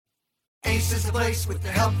Ace is the place with the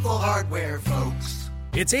helpful hardware, folks.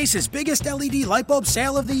 It's Ace's biggest LED light bulb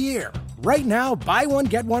sale of the year. Right now, buy one,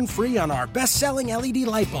 get one free on our best-selling LED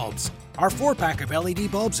light bulbs. Our 4-pack of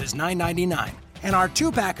LED bulbs is $9.99, and our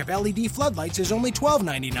 2-pack of LED floodlights is only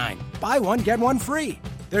 $12.99. Buy one, get one free.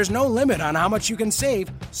 There's no limit on how much you can save,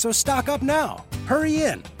 so stock up now. Hurry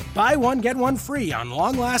in. Buy one, get one free on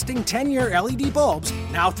long-lasting 10-year LED bulbs,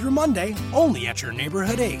 now through Monday, only at your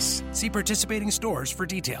neighborhood Ace. See participating stores for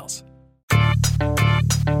details.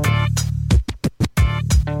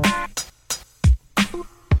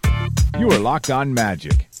 You are Locked On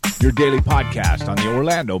Magic, your daily podcast on the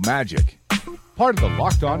Orlando Magic. Part of the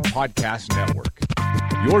Locked On Podcast Network.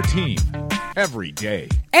 Your team every day.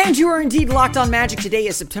 And you are indeed Locked On Magic. Today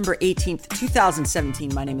is September 18th,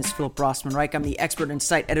 2017. My name is Philip Rossman-Reich. I'm the expert and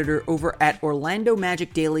site editor over at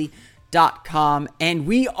OrlandoMagicDaily.com. And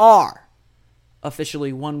we are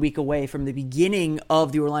officially 1 week away from the beginning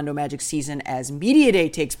of the Orlando Magic season as Media Day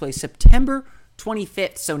takes place September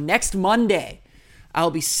 25th. So next Monday, I'll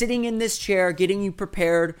be sitting in this chair getting you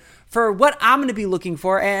prepared for what I'm going to be looking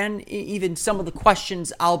for and even some of the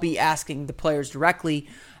questions I'll be asking the players directly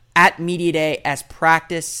at Media Day as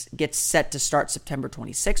practice gets set to start September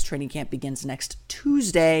 26th. Training camp begins next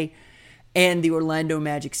Tuesday, and the Orlando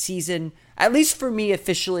Magic season, at least for me,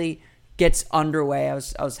 officially gets underway. I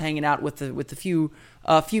was hanging out with a few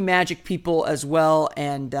Magic people as well,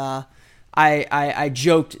 and I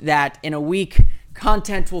joked that in a week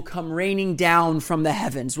content will come raining down from the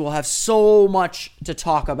heavens. We'll have so much to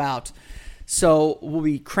talk about. So we'll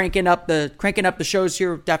be cranking up the shows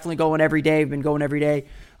here. Definitely going every day. We've been going every day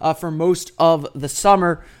for most of the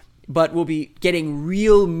summer, but we'll be getting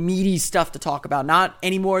real meaty stuff to talk about. Not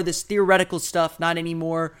anymore of this theoretical stuff, not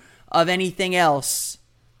anymore of anything else.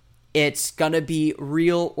 It's going to be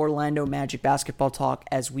real Orlando Magic basketball talk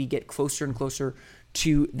as we get closer and closer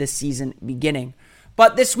to the season beginning.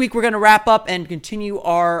 But this week we're going to wrap up and continue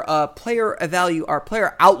our player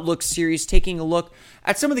outlook series, taking a look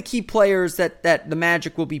at some of the key players that the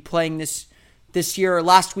Magic will be playing this year.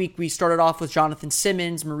 Last week we started off with Jonathan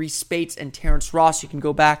Simmons, Maurice Spates, and Terrence Ross. You can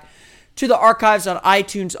go back to the archives on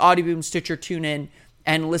iTunes, Audioboom, Stitcher, TuneIn,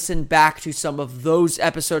 and listen back to some of those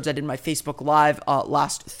episodes. I did my Facebook Live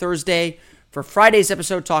last Thursday for Friday's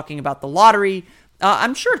episode talking about the lottery.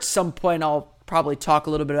 I'm sure at some point I'll probably talk a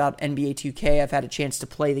little bit about NBA 2K. I've had a chance to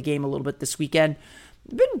play the game a little bit this weekend.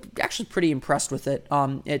 I've been actually pretty impressed with it.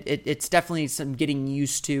 It's definitely some getting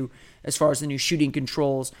used to as far as the new shooting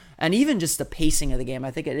controls and even just the pacing of the game. I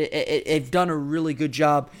think they've done a really good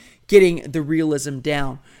job getting the realism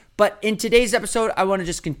down. But in today's episode, I want to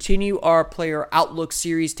just continue our player outlook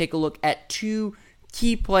series, take a look at two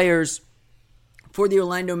key players for the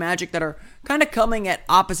Orlando Magic that are kind of coming at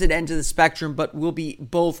opposite ends of the spectrum, but will be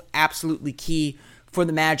both absolutely key for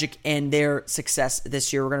the Magic and their success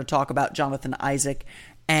this year. We're going to talk about Jonathan Isaac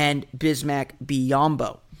and Bismack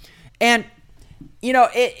Biyombo. And, you know,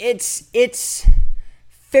 it's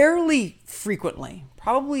fairly frequently,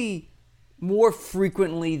 probably more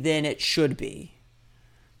frequently than it should be,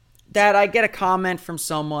 that I get a comment from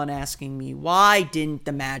someone asking me, why didn't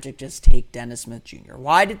the Magic just take Dennis Smith Jr.?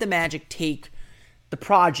 Why did the Magic take the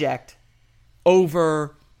project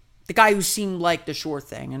over the guy who seemed like the sure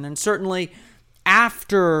thing? And then certainly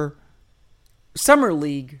after Summer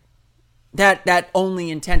League, that only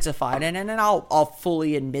intensified. And I'll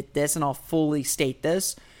fully admit this and I'll fully state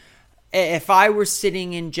this. If I were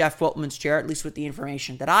sitting in Jeff Weltman's chair, at least with the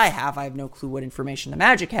information that I have no clue what information the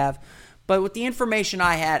Magic have, but with the information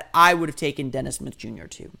I had, I would have taken Dennis Smith Jr.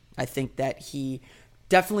 too. I think that he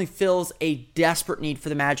definitely fills a desperate need for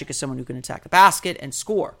the Magic as someone who can attack the basket and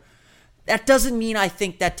score. That doesn't mean I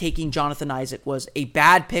think that taking Jonathan Isaac was a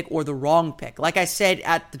bad pick or the wrong pick. Like I said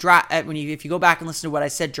at the draft, if you go back and listen to what I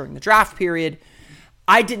said during the draft period,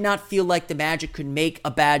 I did not feel like the Magic could make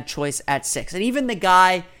a bad choice at 6. And even the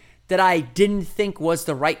guy that I didn't think was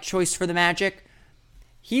the right choice for the Magic,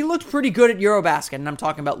 he looked pretty good at Eurobasket, and I'm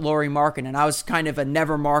talking about Lauri Markkanen. I was kind of a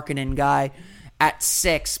never Markkanen guy at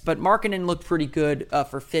 6, but Markkanen looked pretty good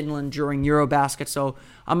for Finland during Eurobasket, so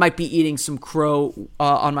I might be eating some crow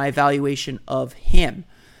on my evaluation of him.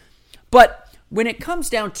 But when it comes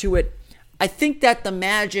down to it, I think that the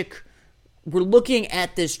Magic were looking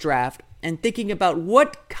at this draft and thinking about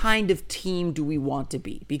what kind of team do we want to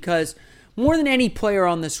be, because more than any player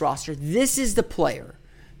on this roster, this is the player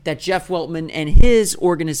that Jeff Weltman and his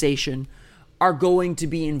organization are going to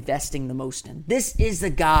be investing the most in. This is the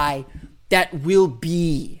guy that will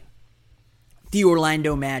be the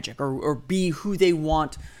Orlando Magic or be who they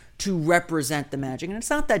want to represent the Magic. And it's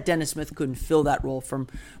not that Dennis Smith couldn't fill that role. From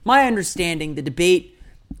my understanding, the debate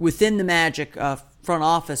within the Magic front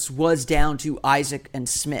office was down to Isaac and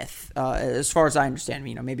Smith, as far as I understand.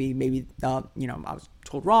 Maybe I was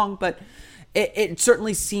told wrong, but it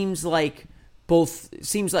certainly seems like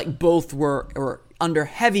both were under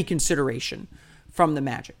heavy consideration from the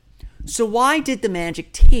Magic. So why did the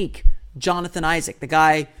Magic take Jonathan Isaac, the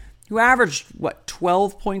guy who averaged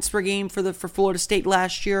 12 points per game for Florida State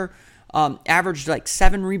last year, averaged like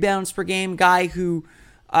 7 rebounds per game, guy who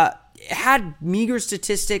had meager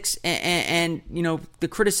statistics, and the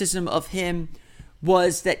criticism of him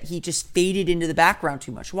was that he just faded into the background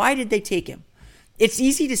too much. Why did they take him? It's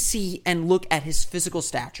easy to see and look at his physical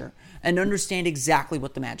stature and understand exactly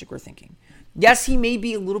what the Magic were thinking. Yes, he may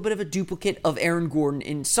be a little bit of a duplicate of Aaron Gordon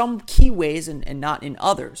in some key ways and not in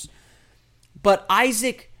others. But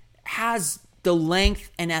Isaac has the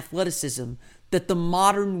length and athleticism that the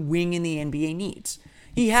modern wing in the NBA needs.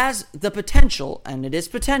 He has the potential, and it is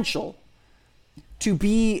potential, to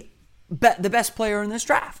be the best player in this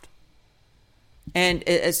draft. And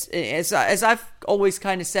as I've always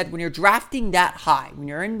kind of said, when you're drafting that high, when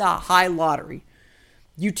you're in the high lottery,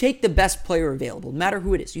 you take the best player available, no matter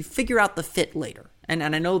who it is. You figure out the fit later. And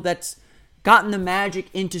I know that's gotten the Magic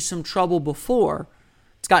into some trouble before.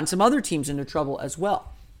 It's gotten some other teams into trouble as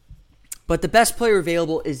well. But the best player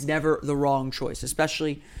available is never the wrong choice,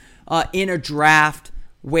 especially in a draft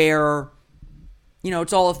where,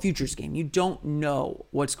 it's all a futures game. You don't know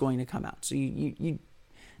what's going to come out. So you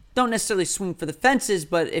don't necessarily swing for the fences,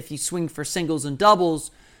 but if you swing for singles and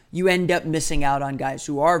doubles, you end up missing out on guys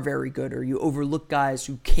who are very good, or you overlook guys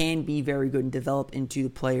who can be very good and develop into the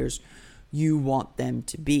players you want them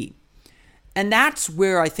to be. And that's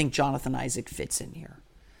where I think Jonathan Isaac fits in here.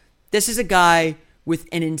 This is a guy with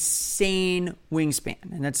an insane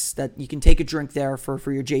wingspan, and that's that you can take a drink there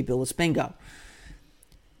for your Jay Billis bingo.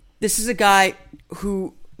 This is a guy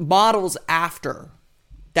who models after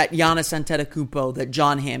that Giannis Antetokounmpo that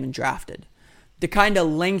John Hammond drafted. The kind of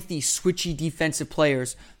lengthy, switchy defensive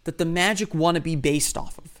players that the Magic want to be based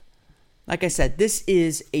off of. Like I said, this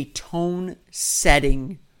is a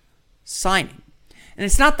tone-setting signing. And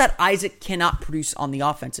it's not that Isaac cannot produce on the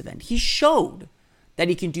offensive end. He showed that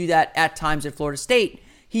he can do that at times at Florida State.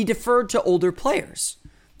 He deferred to older players.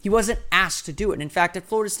 He wasn't asked to do it. In fact, at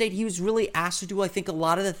Florida State, he was really asked to do, I think, a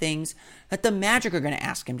lot of the things that the Magic are going to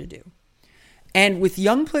ask him to do. And with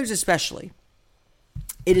young players especially,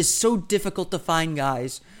 it is so difficult to find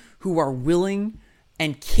guys who are willing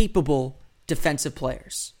and capable defensive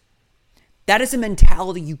players. That is a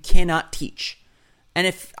mentality you cannot teach. And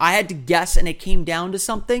if I had to guess and it came down to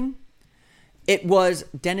something, it was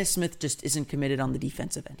Dennis Smith just isn't committed on the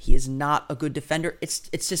defensive end. He is not a good defender. It's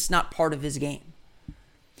just not part of his game.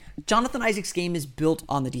 Jonathan Isaac's game is built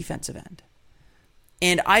on the defensive end.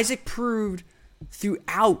 And Isaac proved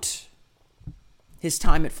throughout his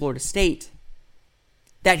time at Florida State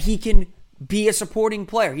that he can be a supporting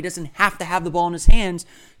player. He doesn't have to have the ball in his hands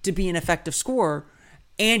to be an effective scorer,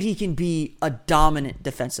 and he can be a dominant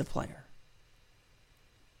defensive player.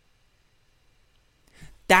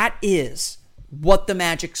 That is what the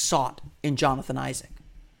Magic sought in Jonathan Isaac.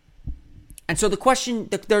 And so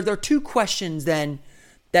there are two questions then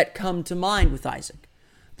that come to mind with Isaac.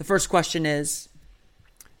 The first question is,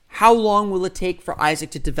 how long will it take for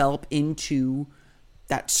Isaac to develop into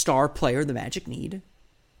that star player the Magic need?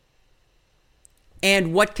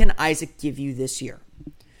 And what can Isaac give you this year?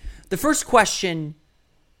 The first question,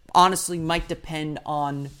 honestly, might depend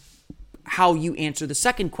on how you answer the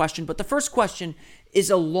second question, but the first question is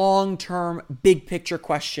a long-term, big-picture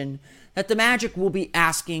question that the Magic will be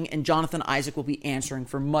asking and Jonathan Isaac will be answering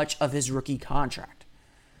for much of his rookie contract.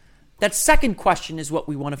 That second question is what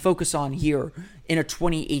we want to focus on here in a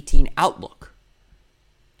 2018 outlook.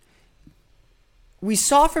 We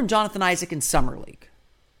saw from Jonathan Isaac in Summer League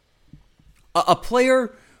a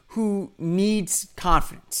player who needs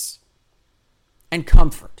confidence and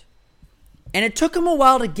comfort. And it took him a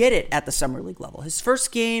while to get it at the Summer League level. His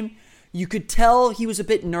first game, you could tell he was a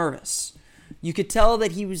bit nervous. You could tell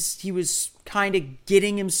that he was kind of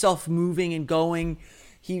getting himself moving and going.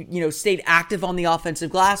 He, stayed active on the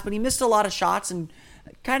offensive glass, but he missed a lot of shots and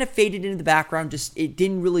kind of faded into the background. It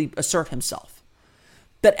didn't really assert himself.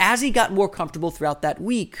 But as he got more comfortable throughout that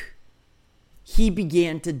week, he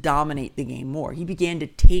began to dominate the game more. He began to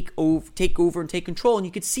take over and take control, and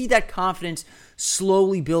you could see that confidence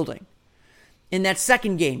slowly building. In that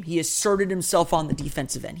second game, he asserted himself on the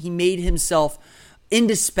defensive end. He made himself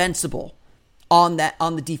indispensable on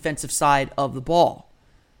the defensive side of the ball.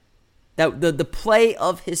 That the play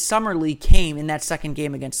of his Summer League came in that second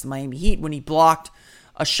game against the Miami Heat when he blocked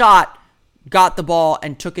a shot, got the ball,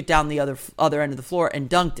 and took it down the other end of the floor and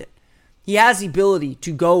dunked it. He has the ability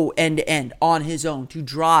to go end to end on his own, to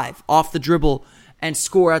drive off the dribble and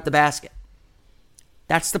score at the basket.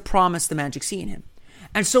 That's the promise the Magic see in him.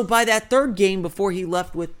 And so by that third game before he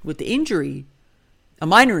left with the injury, a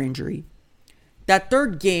minor injury, that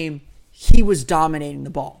third game, he was dominating the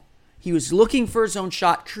ball. He was looking for his own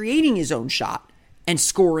shot, creating his own shot, and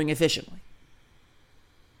scoring efficiently.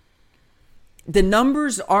 The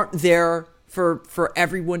numbers aren't there for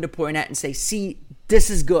everyone to point at and say, see, this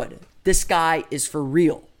is good. This guy is for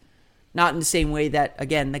real. Not in the same way that,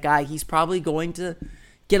 again, the guy he's probably going to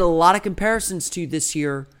get a lot of comparisons to this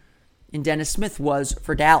year in Dennis Smith was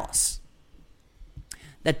for Dallas.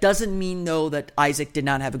 That doesn't mean, though, that Isaac did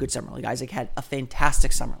not have a good summer league. Isaac had a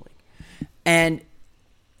fantastic summer league. And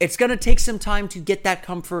it's going to take some time to get that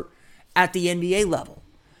comfort at the NBA level.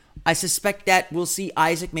 I suspect that we'll see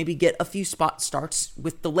Isaac maybe get a few spot starts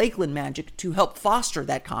with the Lakeland Magic to help foster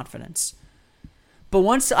that confidence. But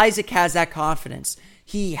once Isaac has that confidence,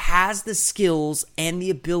 he has the skills and the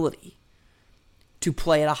ability to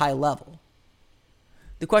play at a high level.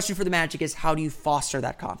 The question for the Magic is, how do you foster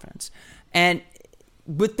that confidence? And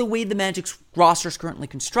with the way the Magic's roster is currently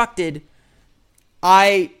constructed,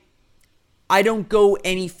 I don't go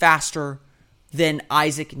any faster than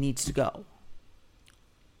Isaac needs to go.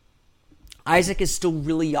 Isaac is still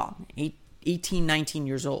really young, 18, 19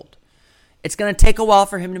 years old. It's going to take a while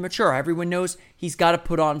for him to mature. Everyone knows he's got to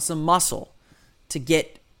put on some muscle to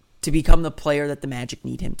become the player that the Magic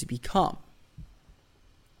need him to become.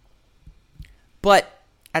 But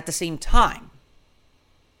at the same time,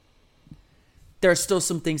 there are still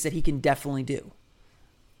some things that he can definitely do.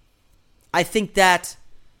 I think that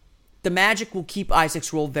the Magic will keep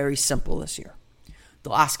Isaac's role very simple this year.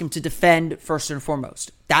 They'll ask him to defend first and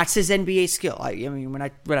foremost. That's his NBA skill. I mean, when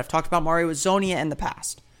I've talked about Mario Hezonja in the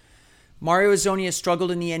past, Mario Hezonja struggled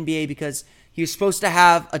in the NBA because he was supposed to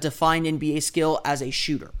have a defined NBA skill as a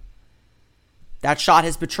shooter. That shot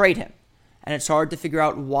has betrayed him, and it's hard to figure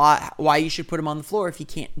out why you should put him on the floor if he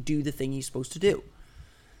can't do the thing he's supposed to do.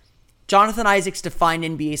 Jonathan Isaac's defined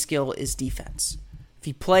NBA skill is defense. If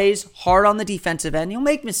he plays hard on the defensive end, he'll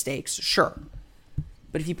make mistakes, sure.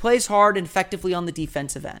 But if he plays hard and effectively on the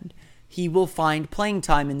defensive end, he will find playing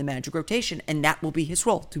time in the Magic rotation, and that will be his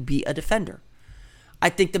role, to be a defender. I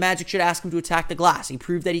think the Magic should ask him to attack the glass. He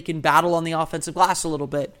proved that he can battle on the offensive glass a little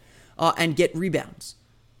bit and get rebounds.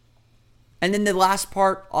 And then the last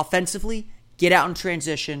part, offensively, get out in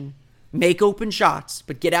transition, make open shots,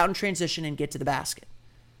 but get out in transition and get to the basket.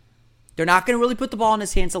 They're not going to really put the ball in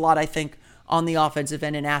his hands a lot, I think, on the offensive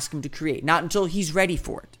end and ask him to create. Not until he's ready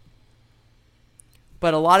for it.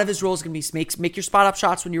 But a lot of his role is going to be make your spot up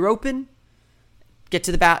shots when you're open, get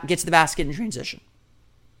to the basket in transition.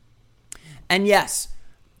 And yes,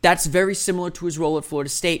 that's very similar to his role at Florida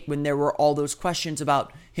State when there were all those questions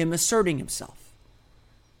about him asserting himself.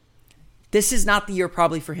 This is not the year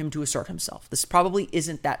probably for him to assert himself. This probably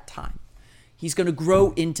isn't that time. He's going to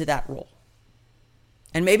grow into that role.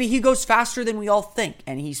 And maybe he goes faster than we all think,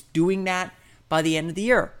 and he's doing that by the end of the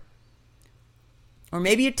year. Or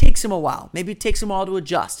maybe it takes him a while. Maybe it takes him a while to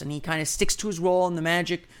adjust, and he kind of sticks to his role, and the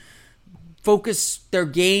Magic focus their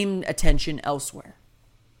game attention elsewhere.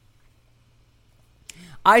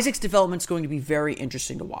 Isaac's development is going to be very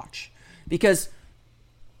interesting to watch because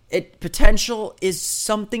potential is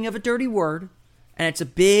something of a dirty word, and it's a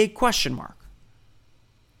big question mark.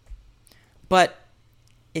 But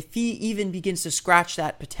if he even begins to scratch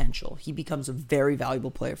that potential, he becomes a very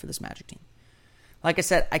valuable player for this Magic team. Like I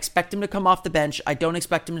said, I expect him to come off the bench. I don't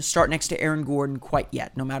expect him to start next to Aaron Gordon quite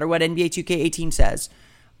yet. No matter what NBA 2K18 says,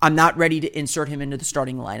 I'm not ready to insert him into the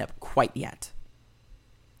starting lineup quite yet.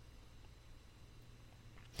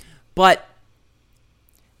 But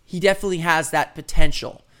he definitely has that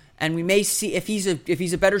potential. And we may see, if he's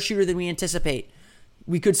a better shooter than we anticipate,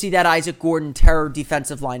 we could see that Isaac Gordon terror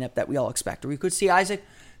defensive lineup that we all expect. Or we could see Isaac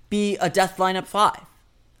be a death lineup 5.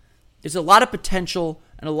 There's a lot of potential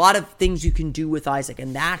and a lot of things you can do with Isaac,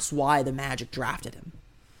 and that's why the Magic drafted him.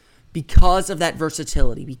 Because of that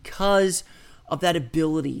versatility, because of that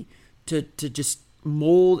ability to just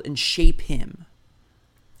mold and shape him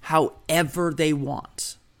however they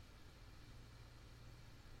want.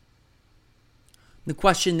 The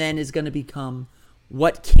question then is going to become,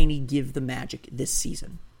 what can he give the Magic this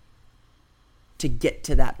season to get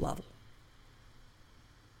to that level?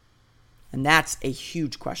 And that's a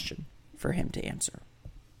huge question for him to answer.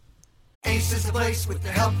 Ace is the place with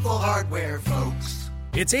the helpful hardware, folks.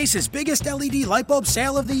 It's Ace's biggest LED light bulb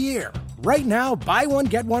sale of the year. Right now, buy one,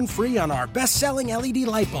 get one free on our best-selling LED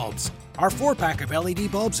light bulbs. Our 4-pack of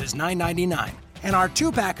LED bulbs is $9.99, and our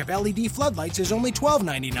 2-pack of LED floodlights is only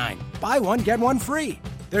 $12.99. Buy one, get one free.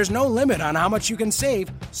 There's no limit on how much you can save,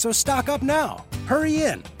 so stock up now. Hurry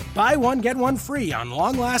in. Buy one, get one free on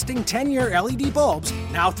long-lasting 10-year LED bulbs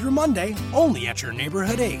now through Monday, only at your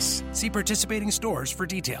neighborhood Ace. See participating stores for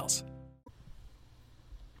details.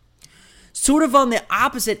 Sort of on the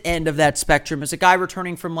opposite end of that spectrum is a guy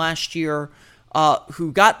returning from last year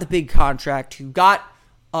who got the big contract, who got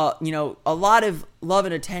a lot of love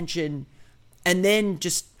and attention, and then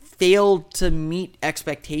just failed to meet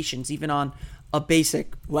expectations, even on a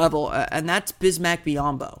basic level, and that's Bismack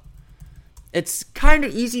Biyombo. It's kind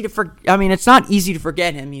of easy to it's not easy to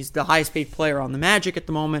forget him. He's the highest paid player on the Magic at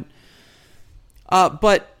the moment.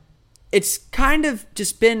 But it's kind of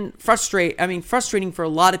just been frustrating for a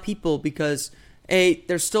lot of people because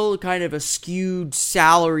there's still kind of a skewed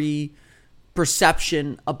salary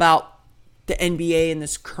perception about the NBA in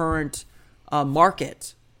this current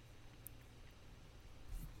market.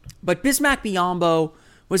 But Bismack Biyombo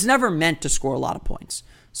was never meant to score a lot of points.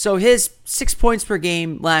 So his 6 points per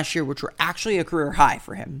game last year, which were actually a career high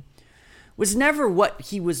for him, was never what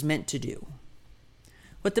he was meant to do.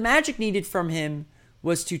 What the Magic needed from him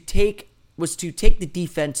was to take the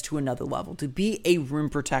defense to another level, to be a rim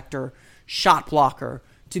protector, shot blocker,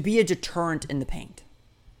 to be a deterrent in the paint.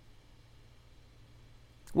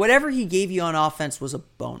 Whatever he gave you on offense was a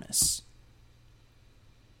bonus.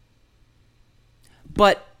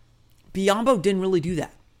 But Biyombo didn't really do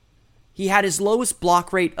that. He had his lowest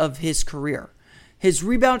block rate of his career. His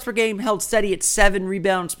rebounds per game held steady at 7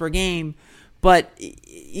 rebounds per game, but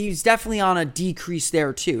he's definitely on a decrease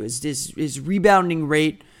there too. His rebounding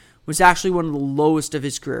rate was actually one of the lowest of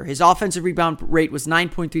his career. His offensive rebound rate was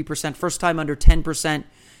 9.3%, first time under 10%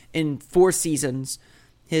 in 4 seasons.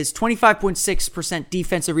 His 25.6%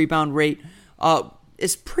 defensive rebound rate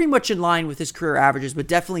is pretty much in line with his career averages, but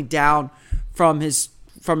definitely down from his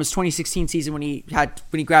 2016 season when he grabbed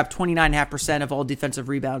 29.5% of all defensive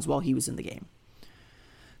rebounds while he was in the game.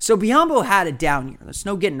 So Biyombo had a down year. There's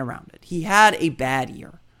no getting around it. He had a bad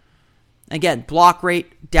year. Again, block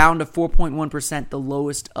rate down to 4.1%, the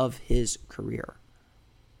lowest of his career.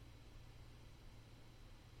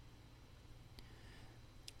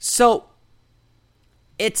 So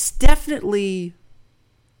it's definitely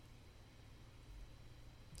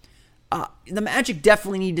the Magic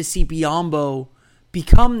definitely need to see Biyombo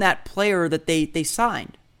become that player that they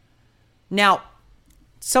signed. Now,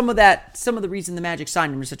 some of the reason the Magic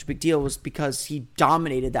signed him was such a big deal was because he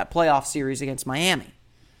dominated that playoff series against Miami.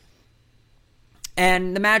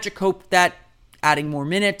 And the Magic hoped that adding more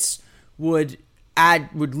minutes would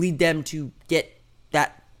lead them to get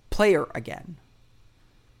that player again.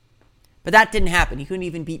 But that didn't happen. He couldn't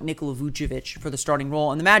even beat Nikola Vucevic for the starting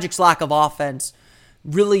role. And the Magic's lack of offense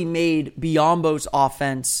really made Biyombo's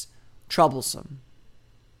offense troublesome.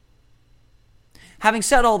 Having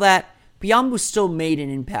said all that, Biyombo still made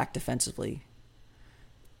an impact defensively.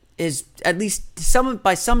 Is at least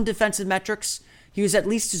by some defensive metrics, he was at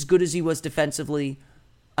least as good as he was defensively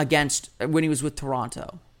when he was with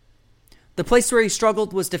Toronto. The place where he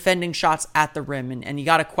struggled was defending shots at the rim, and you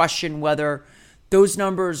got to question whether those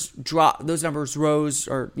numbers rose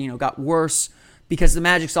or got worse because the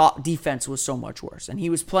Magic's defense was so much worse, and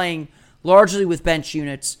he was playing largely with bench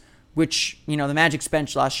units, which, the Magic's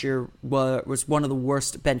bench last year was one of the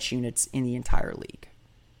worst bench units in the entire league.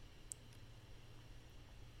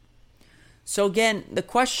 So again, the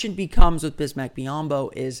question becomes with Bismack Biyombo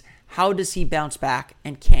is, how does he bounce back,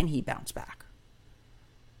 and can he bounce back?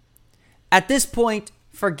 At this point,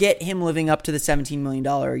 forget him living up to the $17 million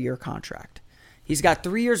a year contract. He's got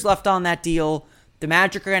 3 years left on that deal. The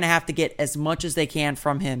Magic are going to have to get as much as they can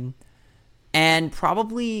from him, and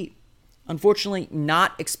probably, unfortunately,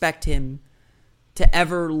 not expect him to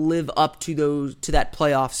ever live up to that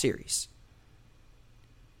playoff series.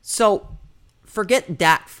 So forget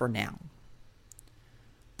that for now.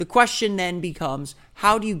 The question then becomes,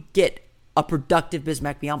 how do you get a productive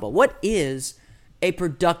Bismack Biyombo? What is a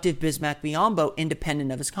productive Bismack Biyombo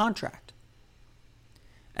independent of his contract?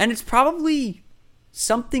 And it's probably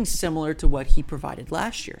something similar to what he provided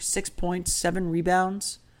last year. 6 points, 7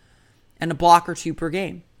 rebounds, and a block or 2 per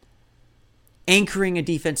game. Anchoring a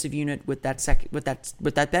defensive unit with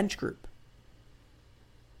that bench group.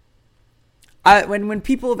 When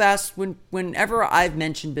people have asked, whenever I've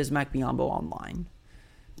mentioned Bismack Biyombo online,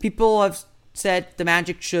 people have said the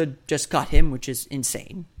Magic should just cut him, which is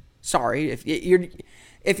insane. Sorry,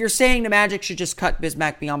 if you're saying the Magic should just cut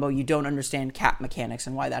Bismack Biyombo, you don't understand cap mechanics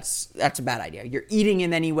and why that's a bad idea. You're eating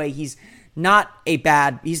him anyway. He's not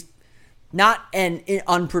an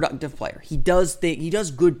unproductive player. He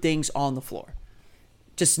does good things on the floor,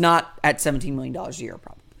 just not at $17 million a year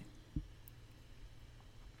probably.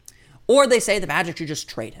 Or they say the Magic should just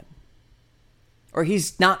trade him. Or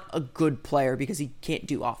he's not a good player because he can't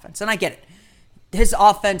do offense. And I get it. His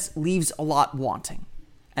offense leaves a lot wanting.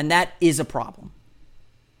 And that is a problem.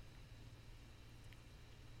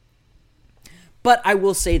 But I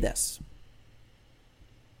will say this.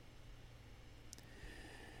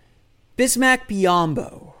 Bismack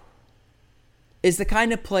Biyombo is the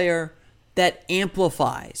kind of player that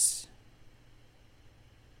amplifies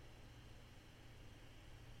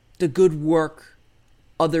the good work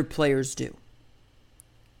other players do.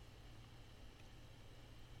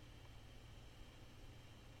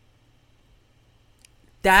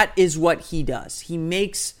 That is what he does. He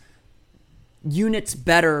makes units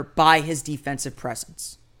better by his defensive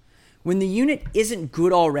presence. When the unit isn't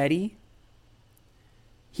good already,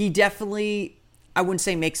 he definitely, I wouldn't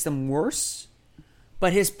say makes them worse,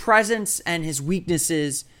 but his presence and his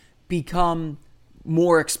weaknesses become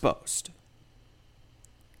more exposed.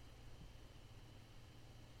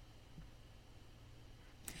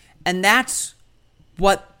 And that's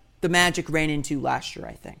what the Magic ran into last year,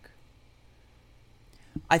 I think.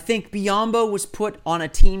 I think Biyombo was put on a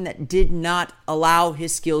team that did not allow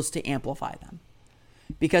his skills to amplify them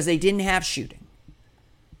because they didn't have shooting.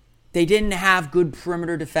 They didn't have good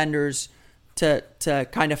perimeter defenders to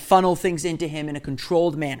kind of funnel things into him in a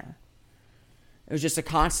controlled manner. It was just a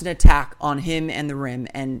constant attack on him and the rim,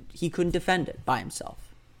 and he couldn't defend it by himself.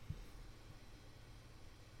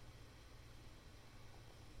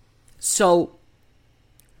 So,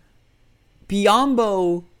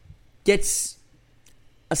 Biyombo gets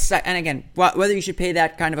and again, whether you should pay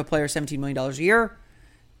that kind of a player $17 million a year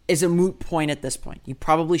is a moot point at this point. You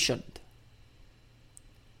probably shouldn't.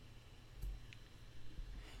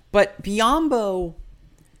 But Biyombo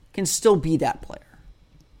can still be that player.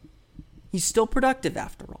 He's still productive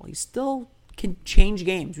after all. He still can change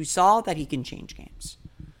games. We saw that he can change games.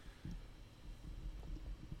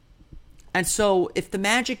 And so if the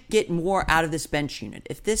Magic get more out of this bench unit,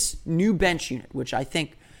 if this new bench unit, which I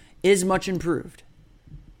think is much improved,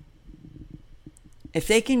 if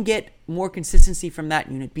they can get more consistency from that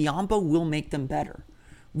unit, Biyombo will make them better.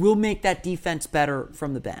 Will make that defense better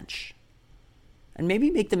from the bench. And maybe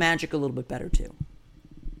make the Magic a little bit better too.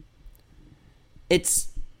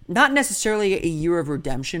 It's not necessarily a year of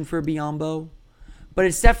redemption for Biyombo, but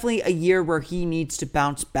it's definitely a year where he needs to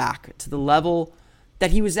bounce back to the level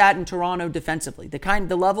that he was at in Toronto defensively.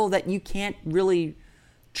 The level that you can't really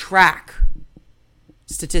track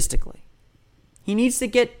statistically. He needs to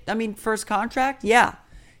get, first contract? Yeah.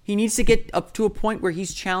 He needs to get up to a point where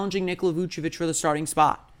he's challenging Nikola Vucevic for the starting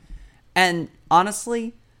spot. And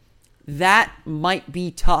honestly, that might be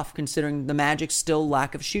tough considering the Magic's still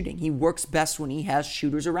lack of shooting. He works best when he has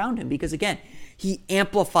shooters around him because, again, he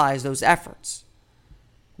amplifies those efforts.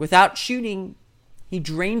 Without shooting, he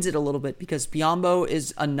drains it a little bit because Biyombo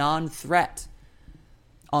is a non-threat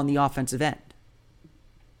on the offensive end.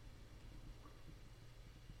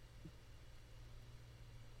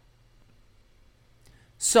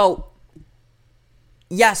 So,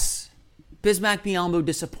 yes, Bismack Biyombo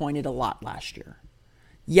disappointed a lot last year.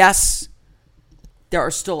 Yes, there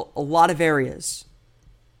are still a lot of areas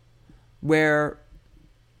where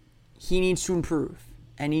he needs to improve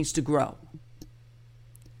and needs to grow.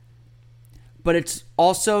 But it's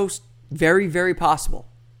also very, very possible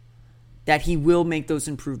that he will make those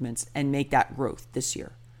improvements and make that growth this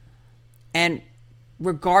year. And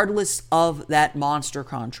regardless of that monster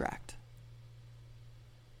contract,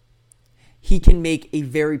 he can make a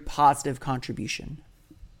very positive contribution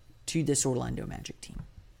to this Orlando Magic team.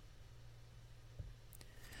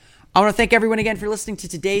 I want to thank everyone again for listening to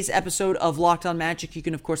today's episode of Locked On Magic. You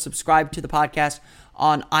can, of course, subscribe to the podcast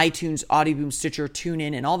on iTunes, Audioboom, Stitcher,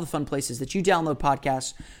 TuneIn, and all the fun places that you download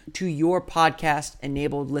podcasts to your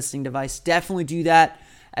podcast-enabled listening device. Definitely do that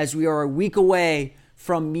as we are a week away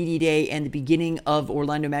from Media Day and the beginning of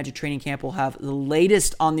Orlando Magic training camp. We'll have the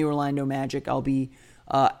latest on the Orlando Magic. I'll be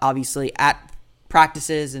obviously at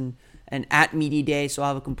practices and at Media Day, so I'll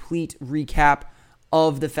have a complete recap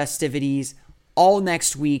of the festivities all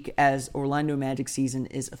next week as Orlando Magic season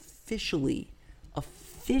is officially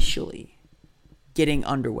getting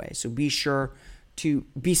underway. So be sure to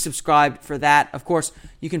be subscribed for that. Of course,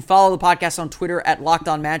 you can follow the podcast on Twitter at Locked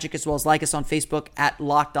On Magic, as well as like us on Facebook at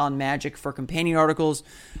Locked On Magic for companion articles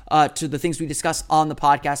to the things we discuss on the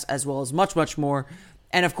podcast, as well as much, much more.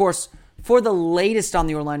 And of course, for the latest on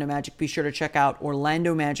the Orlando Magic, be sure to check out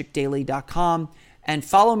OrlandoMagicDaily.com and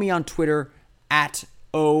follow me on Twitter at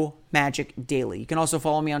OMagicDaily. You can also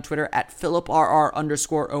follow me on Twitter at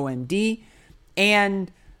PhilipRR_OMD.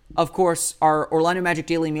 And, of course, our Orlando Magic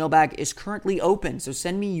Daily mailbag is currently open. So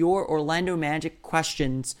send me your Orlando Magic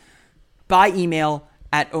questions by email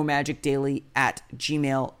at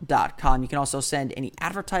omagicdaily@gmail.com. You can also send any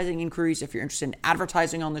advertising inquiries if you're interested in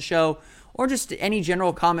advertising on the show, or just any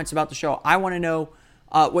general comments about the show. I want to know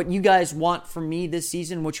what you guys want from me this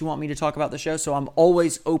season, what you want me to talk about the show. So I'm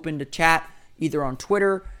always open to chat, either on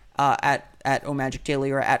Twitter at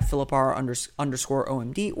omagicdaily or at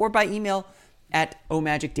philipr_OMD, or by email at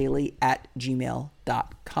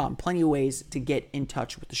omagicdaily@gmail.com. Plenty of ways to get in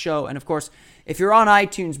touch with the show. And of course, if you're on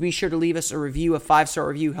iTunes, be sure to leave us a review. A 5-star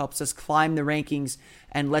review helps us climb the rankings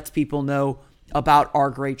and lets people know about our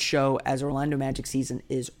great show, as Orlando Magic season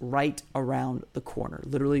is right around the corner.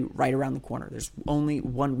 Literally right around the corner. There's only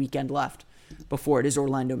one weekend left before it is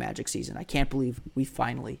Orlando Magic season. I can't believe we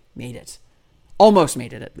finally made it. Almost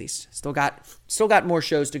made it, at least. Still got more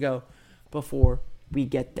shows to go before we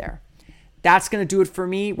get there. That's going to do it for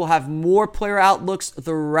me. We'll have more player outlooks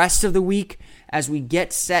the rest of the week as we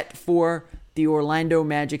get set for the Orlando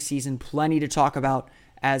Magic season. Plenty to talk about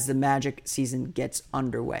as the Magic season gets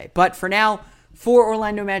underway. But for now, for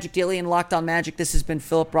Orlando Magic Daily and Locked On Magic, this has been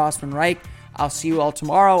Philip Rossman Reich. I'll see you all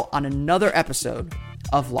tomorrow on another episode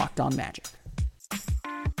of Locked On Magic.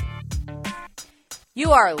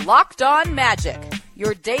 You are Locked On Magic,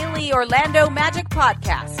 your daily Orlando Magic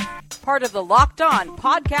podcast. Part of the Locked On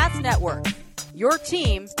Podcast Network. Your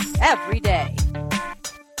team every day.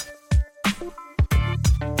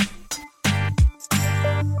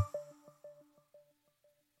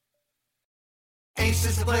 Ace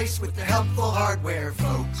is the place with the helpful hardware,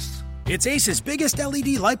 folks. It's Ace's biggest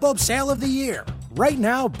LED light bulb sale of the year. Right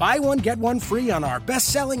now, buy one, get one free on our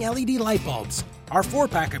best-selling LED light bulbs. Our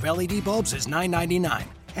 4-pack of LED bulbs is $9.99,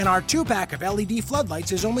 and our 2-pack of LED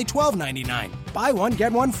floodlights is only $12.99. Buy one,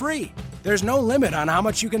 get one free. There's no limit on how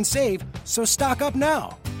much you can save, so stock up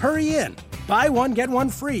now. Hurry in. Buy one, get one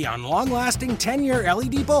free on long-lasting 10-year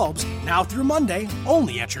LED bulbs now through Monday,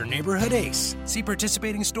 only at your neighborhood Ace. See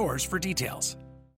participating stores for details.